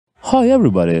Hi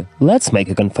everybody, let's make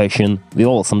a confession. We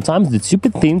all sometimes do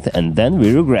stupid things and then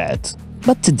we regret.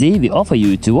 But today we offer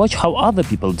you to watch how other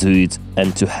people do it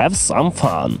and to have some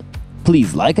fun.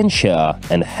 Please like and share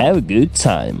and have a good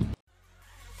time.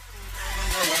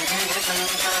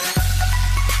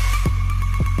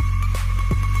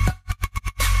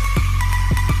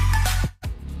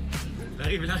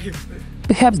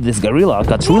 Perhaps this gorilla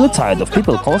got really tired of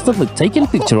people constantly taking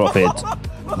picture of it.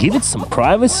 Give it some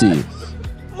privacy.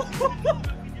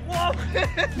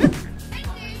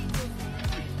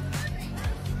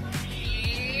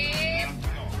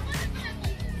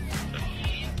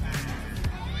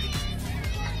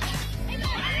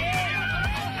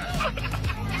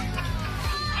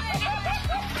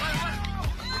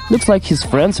 Looks like his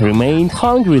friends remained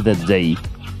hungry that day.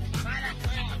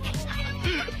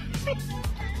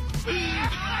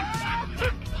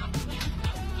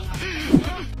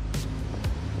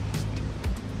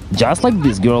 Just like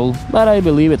this girl, but I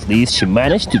believe at least she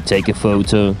managed to take a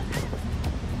photo.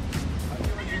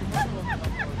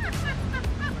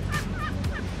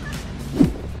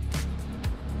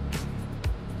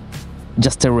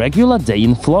 Just a regular day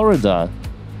in Florida.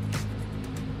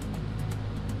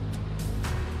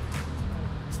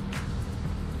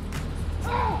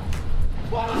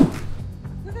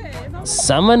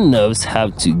 Someone knows how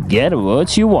to get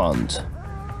what you want.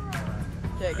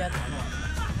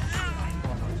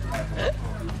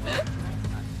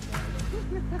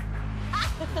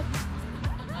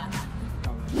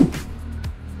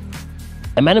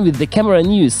 A man with the camera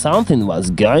knew something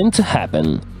was going to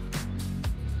happen.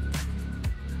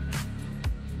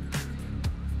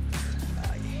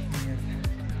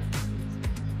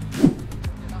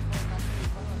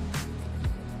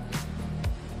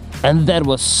 And that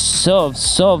was so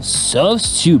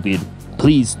stupid.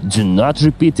 Please do not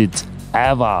repeat it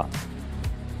ever.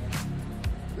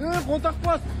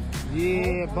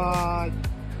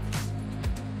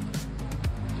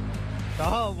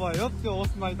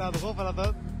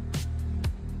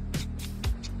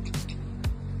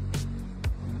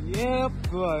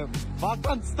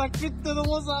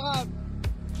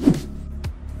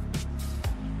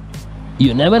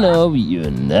 You never know,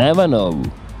 you never know.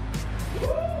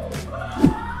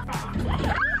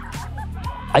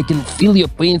 I can feel your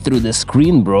pain through the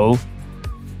screen, bro.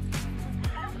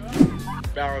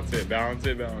 Balance it, balance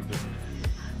it, balance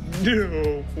it.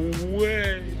 No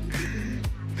way.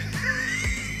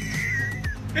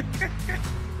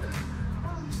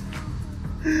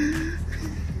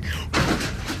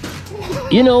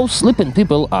 You know, sleeping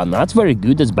people are not very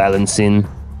good at balancing.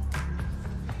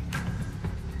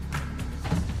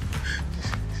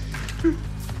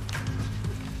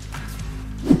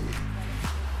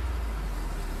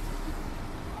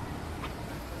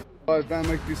 I don't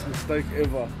make this mistake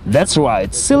ever. That's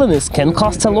right, silliness can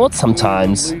cost a lot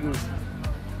sometimes. They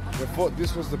thought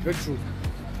this was the petrol.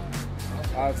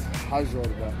 That's hazard,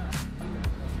 bro.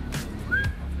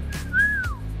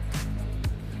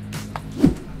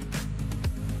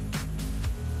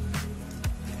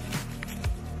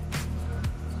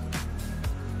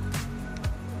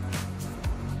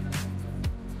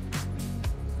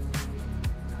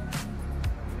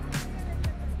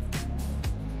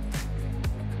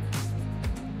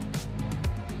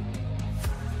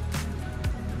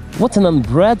 What an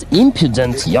unbred,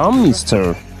 impudent young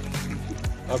mister.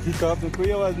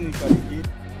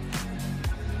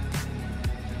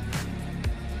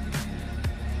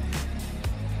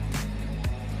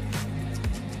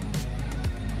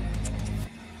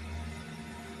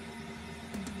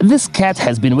 This cat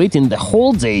has been waiting the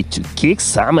whole day to kick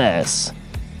some ass.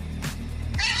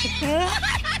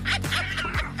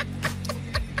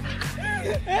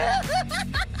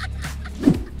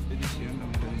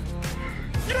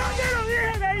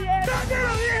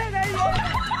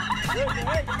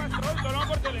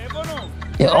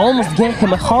 It almost gave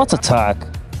him a heart attack.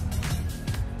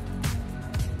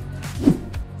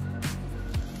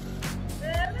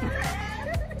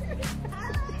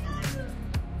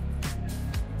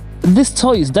 This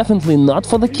toy is definitely not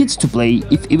for the kids to play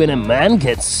if even a man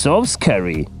gets so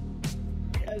scary.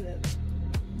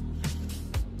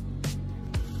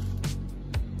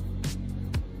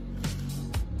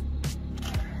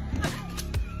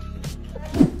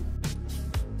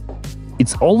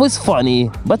 It's always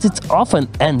funny, but it often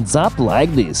ends up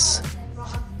like this.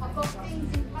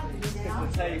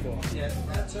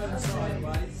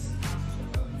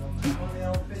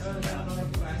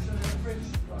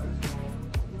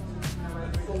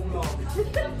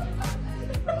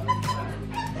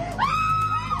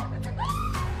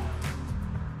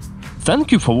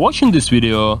 Thank you for watching this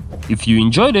video. If you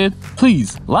enjoyed it,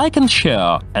 please like and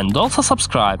share, and also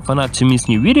subscribe for not to miss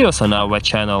new videos on our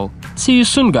channel. See you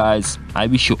soon, guys. I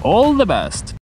wish you all the best.